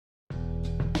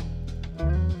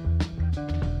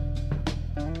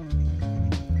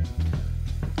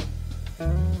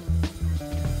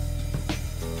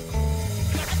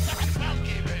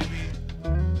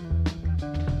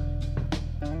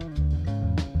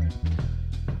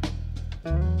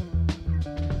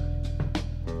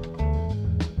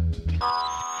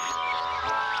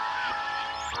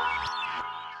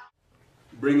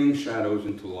bringing shadows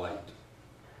into light.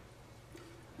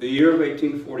 The year of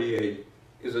 1848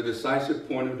 is a decisive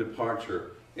point of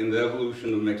departure in the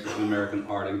evolution of Mexican-American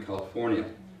art in California.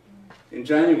 In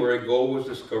January, gold was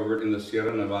discovered in the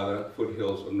Sierra Nevada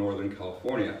foothills of Northern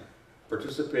California,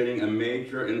 participating a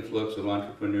major influx of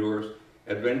entrepreneurs,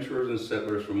 adventurers, and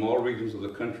settlers from all regions of the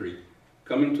country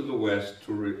coming to the West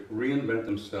to reinvent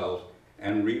themselves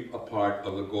and reap a part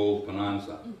of the gold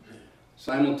bonanza.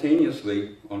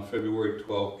 Simultaneously, on February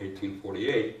 12,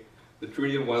 1848, the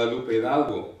Treaty of Guadalupe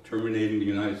Hidalgo, terminating the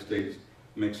United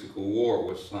States-Mexico War,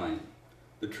 was signed.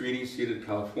 The treaty ceded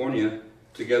California,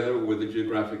 together with the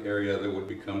geographic area that would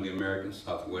become the American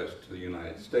Southwest, to the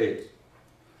United States.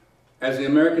 As the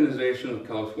Americanization of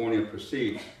California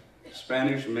proceeds,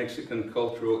 Spanish-Mexican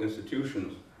cultural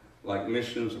institutions like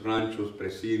missions, ranchos,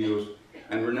 presidios,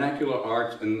 and vernacular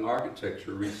arts and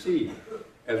architecture recede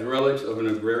as relics of an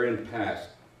agrarian past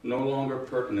no longer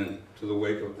pertinent to the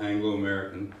wake of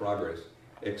Anglo-American progress,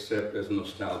 except as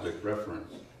nostalgic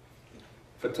reference.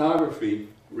 Photography,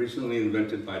 recently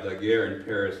invented by Daguerre in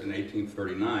Paris in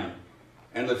 1839,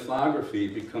 and lithography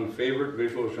become favorite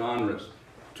visual genres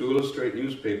to illustrate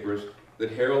newspapers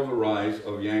that herald the rise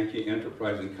of Yankee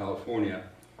enterprise in California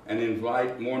and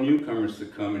invite more newcomers to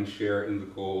come and share in the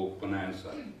gold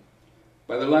bonanza.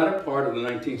 By the latter part of the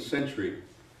 19th century,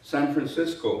 San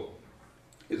Francisco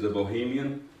is a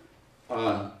bohemian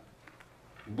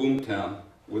boomtown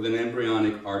with an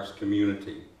embryonic arts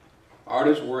community.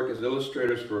 Artists work as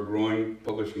illustrators for a growing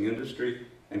publishing industry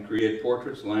and create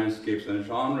portraits, landscapes, and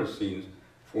genre scenes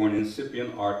for an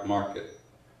incipient art market.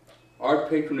 Art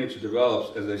patronage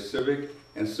develops as a civic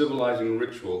and civilizing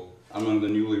ritual among the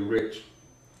newly rich.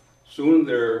 Soon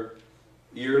there are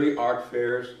yearly art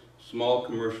fairs, small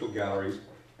commercial galleries,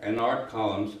 and art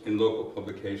columns in local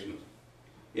publications.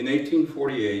 In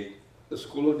 1848, the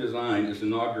School of Design is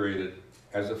inaugurated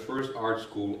as the first art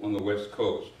school on the West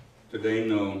Coast, today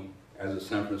known as the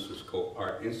San Francisco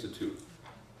Art Institute.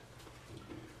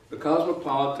 The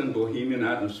cosmopolitan bohemian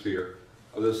atmosphere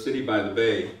of the city by the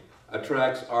bay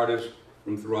attracts artists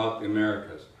from throughout the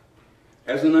Americas.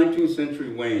 As the 19th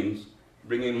century wanes,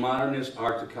 bringing modernist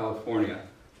art to California,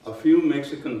 a few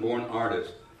Mexican-born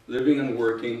artists living and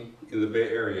working in the Bay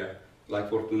Area, like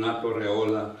Fortunato,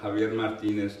 Arriola, Xavier,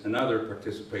 Martinez, and others,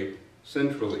 participate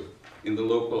centrally in the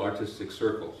local artistic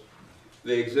circles.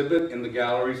 They exhibit in the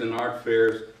galleries and art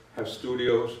fairs, have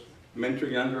studios, mentor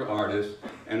younger artists,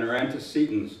 and are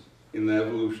antecedents in the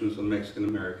evolutions of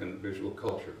Mexican-American visual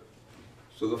culture.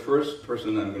 So the first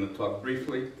person I'm going to talk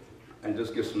briefly and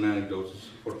just give some anecdotes is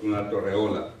Fortunato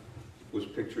Arriola, whose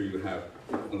picture you have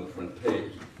on the front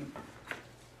page.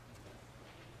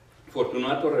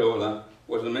 Fortunato Arriola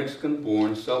was a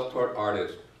Mexican-born self-taught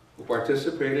artist who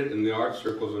participated in the art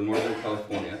circles of Northern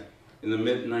California in the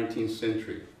mid-19th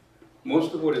century.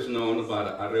 Most of what is known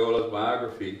about Arriola's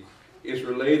biography is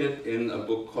related in a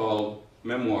book called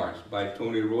Memoirs by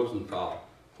Tony Rosenthal,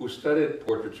 who studied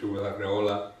portraiture with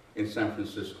Arriola in San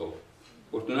Francisco.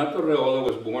 Fortunato Arriola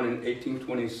was born in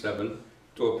 1827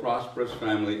 to a prosperous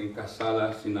family in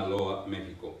Casala, Sinaloa,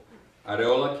 Mexico.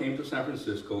 Arriola came to San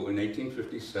Francisco in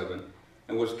 1857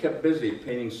 and was kept busy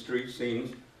painting street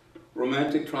scenes,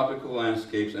 romantic tropical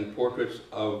landscapes, and portraits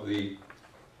of the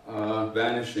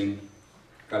vanishing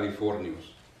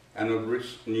Californios and of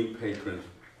rich new patrons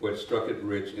who had struck it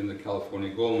rich in the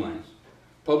California gold mines.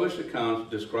 Published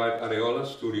accounts describe Arriola's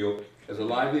studio as a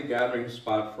lively gathering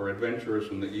spot for adventurers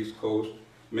from the East Coast,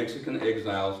 Mexican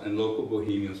exiles, and local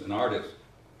bohemians and artists.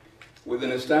 With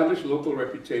an established local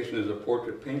reputation as a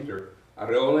portrait painter,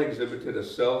 Arriola exhibited a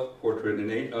self-portrait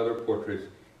and 8 other portraits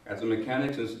at the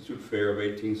Mechanics Institute Fair of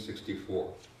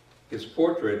 1864. His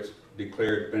portraits,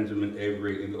 declared Benjamin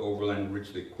Avery in the Overland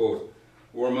Richly quote,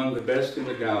 were among the best in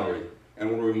the gallery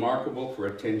and were remarkable for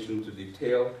attention to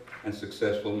detail and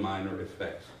successful minor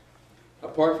effects.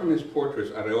 Apart from his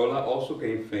portraits, Arriola also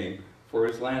gained fame for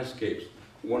his landscapes,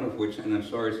 one of which, and I'm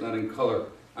sorry it's not in color,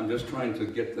 I'm just trying to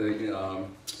get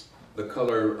the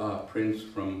color prints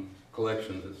from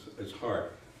collections, it's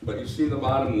hard. But you see the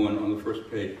bottom one on the first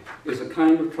page is a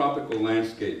kind of tropical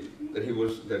landscape that he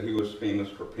was famous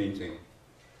for painting.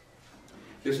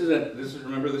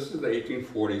 Remember, this is the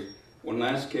 1840s, when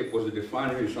landscape was a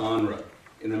defining genre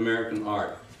in American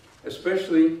art,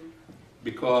 especially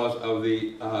because of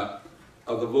the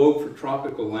vogue for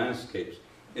tropical landscapes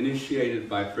initiated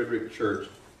by Frederick Church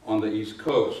on the East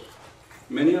Coast.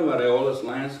 Many of Arriola's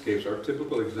landscapes are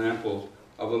typical examples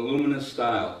of a luminous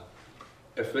style,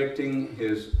 affecting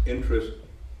his interest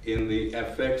in the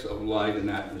effects of light and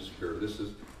atmosphere. This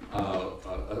is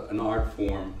an art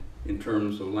form in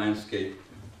terms of landscape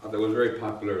that was very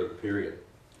popular at the period.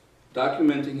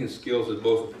 Documenting his skills as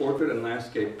both a portrait and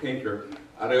landscape painter,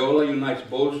 Arriola unites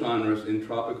both genres in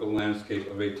Tropical Landscape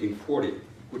of 1840,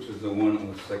 which is the one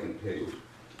on the second page.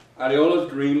 Arriola's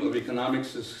dream of economic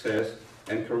success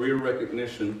and career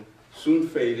recognition soon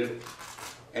faded,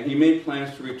 and he made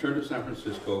plans to return to San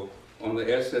Francisco on the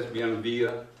SS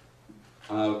Bienvilla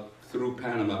through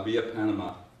Panama, via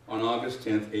Panama, on August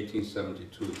 10,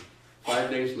 1872. 5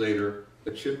 days later,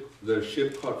 the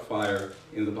ship caught fire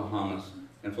in the Bahamas,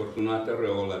 and Fortunato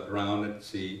Arriola drowned at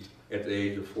sea at the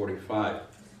age of 45,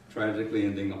 tragically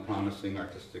ending a promising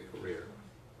artistic career.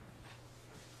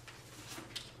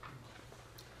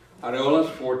 Arriola's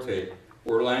forte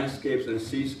were landscapes and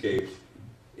seascapes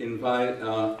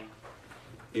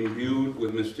imbued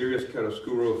with mysterious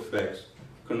chiaroscuro effects,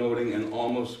 connoting an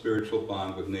almost spiritual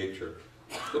bond with nature.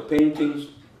 The paintings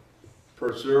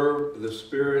preserve the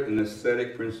spirit and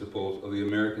aesthetic principles of the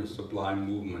American sublime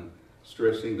movement,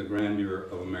 stressing the grandeur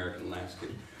of American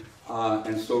landscape.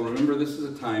 And so remember, this is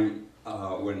a time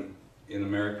when in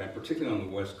America, and particularly on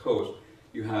the West Coast,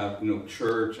 you have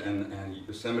church and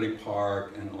Yosemite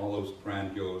Park and all those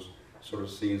grandiose sort of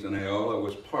scenes, and Arriola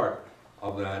was part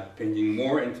of that, painting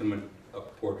more intimate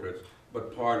portraits,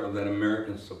 but part of that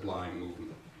American sublime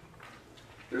movement.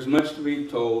 There's much to be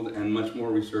told and much more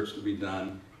research to be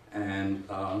done, and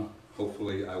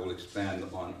hopefully I will expand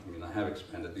on, I have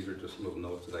expanded, these are just little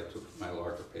notes that I took from my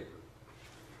larger paper.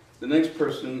 The next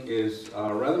person is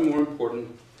a rather more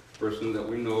important person that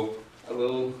we know a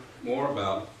little more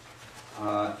about.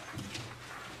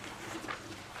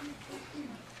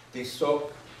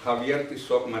 Xavier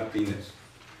Tizoc Martinez,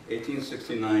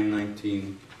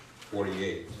 1869-1948.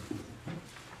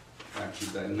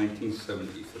 Actually died in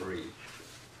 1973.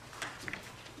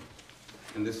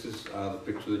 And this is the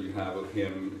picture that you have of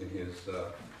him in his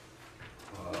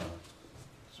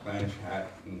Spanish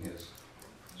hat and his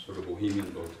sort of bohemian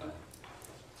bow tie.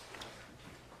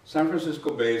 San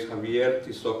Francisco Bay's Xavier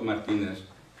Tizoc Martinez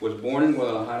was born in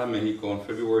Guadalajara, Mexico on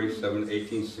February 7,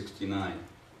 1869.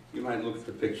 You might look at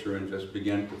the picture and just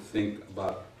begin to think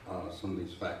about some of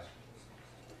these facts.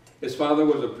 His father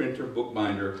was a printer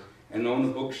bookbinder and owned a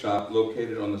bookshop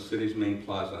located on the city's main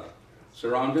plaza.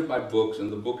 Surrounded by books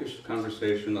and the bookish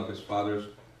conversation of his father's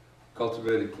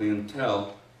cultivated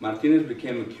clientele, Martinez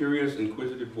became a curious,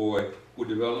 inquisitive boy who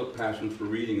developed a passion for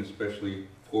reading, especially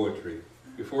poetry.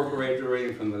 Before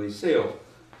graduating from the Liceo,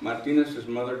 Martinez's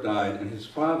mother died, and his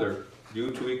father,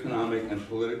 due to economic and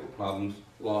political problems,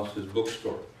 lost his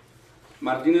bookstore.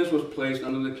 Martinez was placed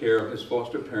under the care of his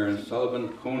foster parents, Sullivan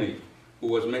Coney, who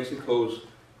was Mexico's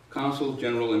consul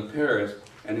general in Paris,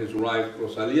 and his wife,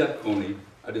 Rosalia Coney,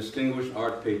 a distinguished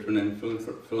art patron and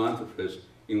philanthropist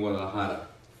in Guadalajara.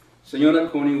 Senora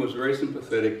Coney was very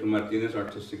sympathetic to Martinez's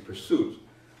artistic pursuits.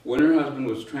 When her husband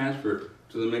was transferred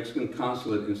to the Mexican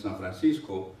consulate in San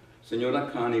Francisco, Senora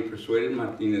Coney persuaded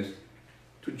Martinez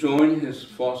to join his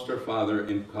foster father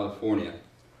in California.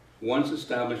 Once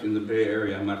established in the Bay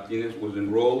Area, Martinez was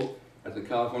enrolled at the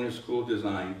California School of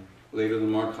Design, later the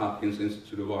Mark Hopkins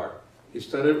Institute of Art. He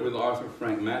studied with Arthur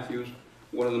Frank Matthews,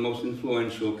 one of the most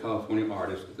influential California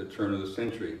artists at the turn of the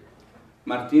century.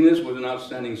 Martinez was an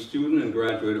outstanding student and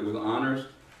graduated with honors,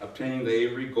 obtaining the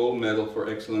Avery Gold Medal for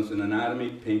excellence in anatomy,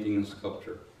 painting, and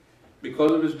sculpture.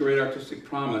 Because of his great artistic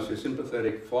promise, his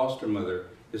sympathetic foster mother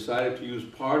decided to use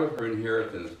part of her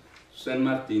inheritance to send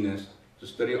Martinez to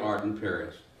study art in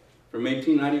Paris. From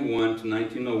 1891 to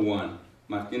 1901,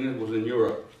 Martinez was in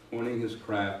Europe, honing his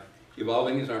craft,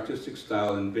 evolving his artistic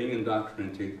style, and being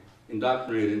indoctrinated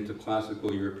into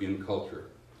classical European culture.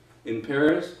 In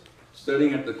Paris,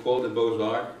 studying at the École des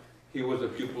Beaux-Arts, he was a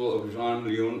pupil of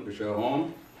Jean-Léon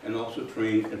Gérôme and also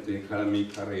trained at the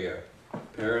Académie Carrière.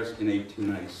 Paris in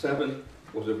 1897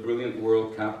 was a brilliant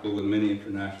world capital with many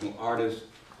international artists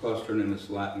clustered in its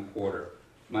Latin Quarter.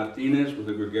 Martinez, with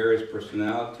a gregarious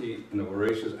personality and a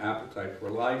voracious appetite for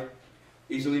life,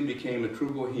 easily became a true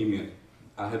bohemian,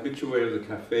 a habitué of the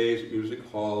cafes, music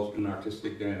halls, and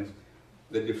artistic dens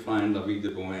that defined la vie de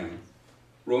bohème.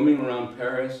 Roaming around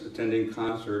Paris, attending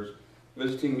concerts,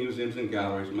 visiting museums and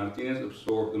galleries, Martinez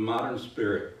absorbed the modern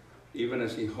spirit, even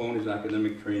as he honed his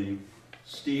academic training,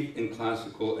 steeped in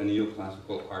classical and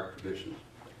neoclassical art traditions.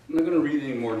 I'm not going to read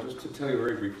anymore, just to tell you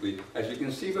very briefly. As you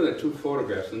can see by the two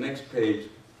photographs, the next page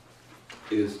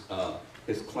is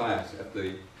his class at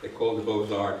the École des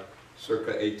Beaux-Arts,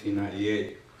 circa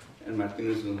 1898, and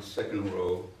Martinez is in the second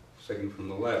row, second from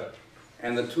the left.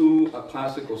 And the two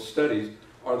classical studies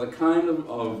are the kind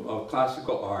of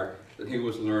classical art that he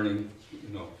was learning,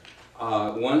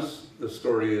 Once the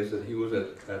story is that he was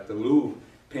at the Louvre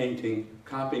painting,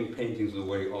 copying paintings the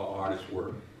way all artists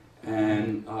were.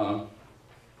 And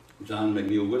John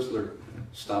McNeill Whistler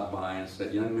stopped by and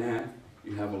said, "Young man,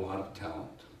 you have a lot of talent."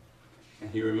 And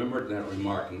he remembered that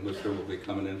remark, and Whistler will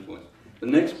become an influence. The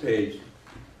next page,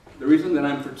 the reason that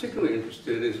I'm particularly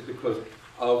interested is because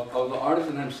of the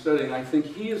artist that I'm studying. I think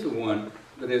he is the one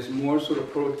that is more sort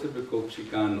of prototypical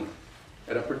Chicano.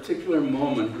 At a particular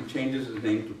moment, he changes his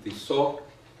name to Tizoc,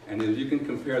 and as you can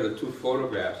compare the two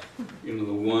photographs, you know,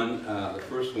 the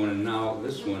first one, and now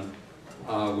this one,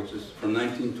 which is from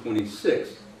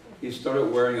 1926, he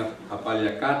started wearing a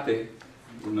paliacate,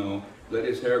 you know, let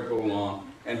his hair grow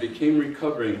long, and became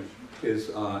recovering his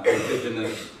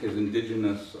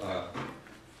indigenous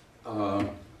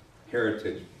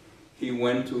heritage. He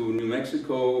went to New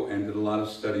Mexico and did a lot of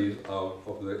studies of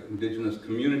the indigenous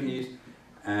communities,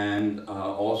 and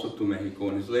also to Mexico.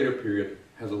 In his later period,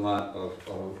 has a lot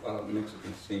of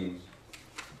Mexican scenes.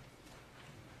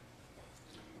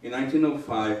 In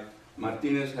 1905,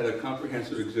 Martinez had a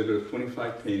comprehensive exhibit of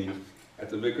 25 paintings at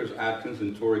the Vickers Atkins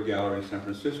and Torrey Gallery in San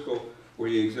Francisco, where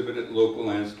he exhibited local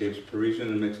landscapes, Parisian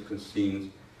and Mexican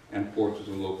scenes, and portraits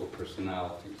of local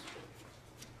personalities.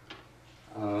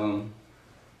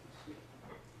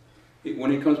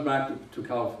 When he comes back to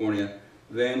California,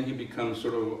 then he becomes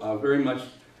sort of very much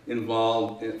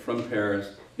involved from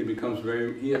Paris.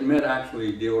 He had met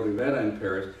actually Diego Rivera in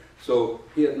Paris, so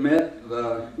he had met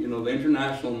the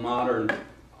international modern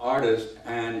artist,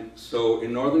 and so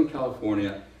in Northern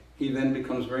California, he then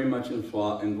becomes very much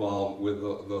involved with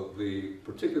the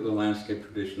particular landscape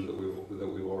tradition that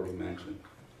we've already mentioned.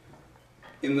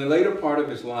 In the later part of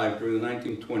his life, during the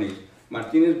 1920s,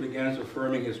 Martinez begins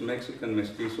affirming his Mexican,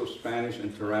 Mestizo, Spanish,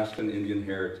 and Tarascan Indian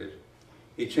heritage.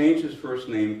 He changed his first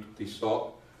name to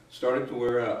Tizoc, started to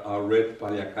wear a red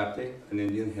paliacate, an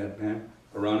Indian headband,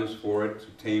 around his forehead to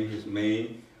tame his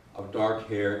mane of dark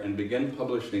hair, and began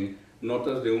publishing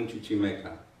Notas de un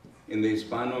Chichimeca in the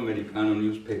Hispano-Americano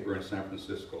newspaper in San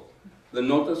Francisco. The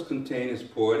notas contain his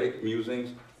poetic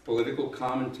musings, political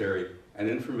commentary, and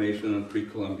information on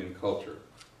pre-Columbian culture.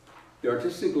 The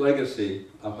artistic legacy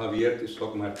of Xavier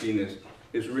Tizoc Martinez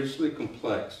is richly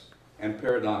complex and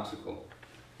paradoxical.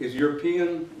 His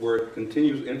European work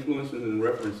continues influences and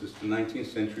references to 19th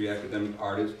century academic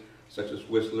artists such as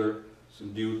Whistler,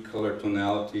 subdued color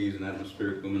tonalities and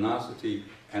atmospheric luminosity,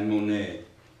 and Monet.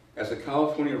 As a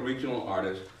California regional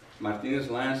artist, Martinez's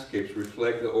landscapes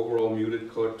reflect the overall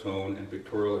muted color tone and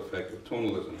pictorial effect of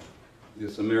tonalism,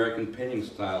 this American painting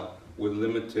style with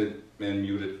limited and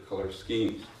muted color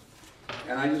schemes.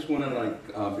 And I just want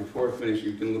to, before I finish,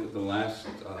 you can look at the last,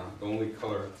 the only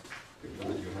color picture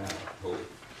that you have, I hope.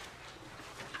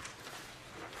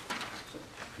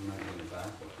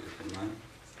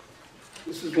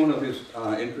 This is one of his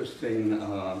interesting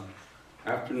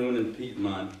afternoon in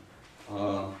Piedmont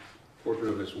portrait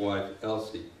of his wife,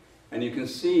 Elsie. And you can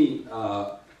see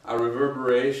a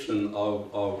reverberation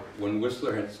of when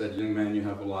Whistler had said, "Young man, you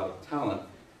have a lot of talent."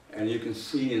 And you can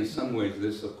see in some ways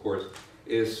this, of course,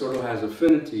 sort of has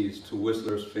affinities to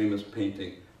Whistler's famous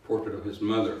painting, Portrait of His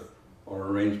Mother, or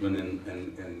arrangement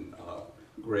in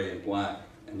gray and black.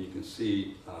 And you can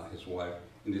see his wife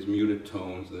in these muted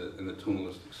tones in the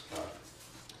tonalistic style.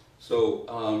 So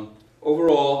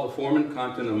overall, the form and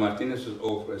content of Martinez's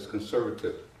oeuvre is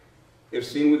conservative, if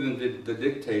seen within the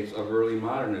dictates of early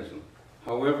modernism.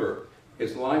 However,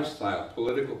 his lifestyle,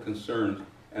 political concerns,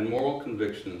 and moral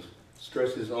convictions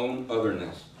stress his own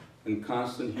otherness and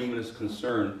constant humanist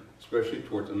concern, especially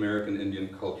towards American Indian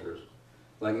cultures.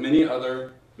 Like many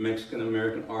other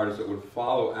Mexican-American artists that would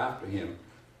follow after him,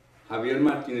 Xavier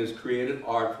Martinez created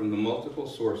art from the multiple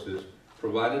sources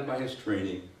provided by his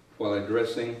training while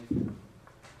addressing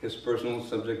his personal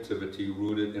subjectivity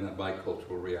rooted in a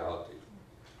bicultural reality.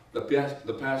 The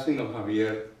passing of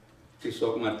Xavier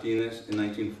Tizoc Martinez in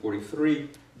 1943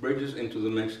 bridges into the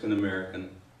Mexican-American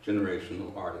generation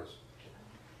of artists.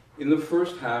 In the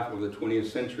first half of the 20th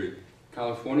century,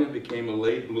 California became a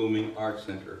late-blooming art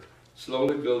center,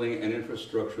 slowly building an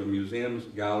infrastructure of museums,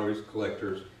 galleries,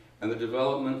 collectors, and the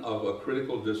development of a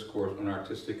critical discourse on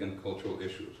artistic and cultural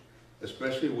issues,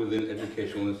 especially within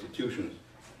educational institutions.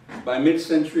 By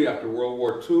mid-century, after World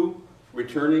War II,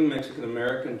 returning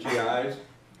Mexican-American GIs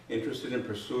interested in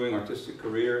pursuing artistic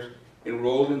careers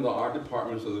enrolled in the art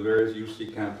departments of the various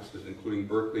UC campuses, including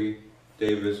Berkeley,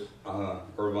 Davis,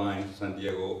 Irvine, San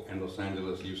Diego, and Los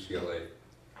Angeles UCLA.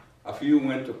 A few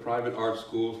went to private art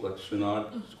schools like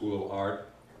Chouinard School of Art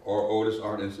or Otis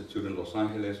Art Institute in Los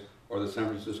Angeles or the San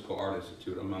Francisco Art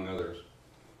Institute, among others.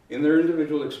 In their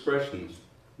individual expressions,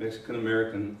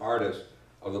 Mexican-American artists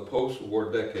of the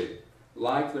post-war decade,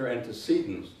 like their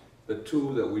antecedents, the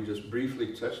two that we just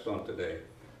briefly touched on today,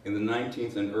 in the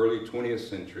 19th and early 20th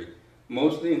century,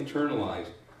 mostly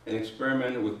internalized and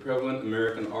experimented with prevalent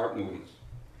American art movements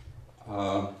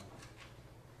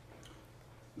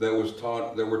that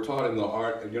were taught in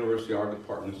the university art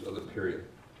departments of the period.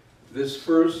 This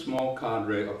first small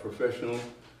cadre of professional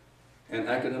and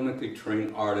academically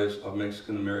trained artists of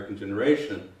Mexican-American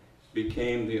generation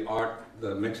became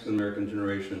the Mexican-American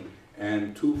generation,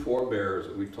 and two forebears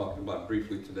that we talked about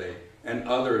briefly today, and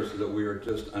others that we are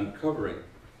just uncovering,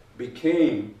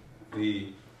 became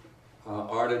the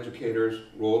art educators,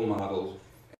 role models,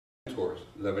 and mentors,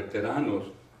 the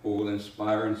veteranos, who will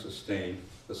inspire and sustain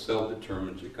the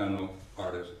self-determined Chicano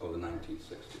artists of the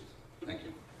 1960s. Thank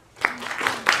you.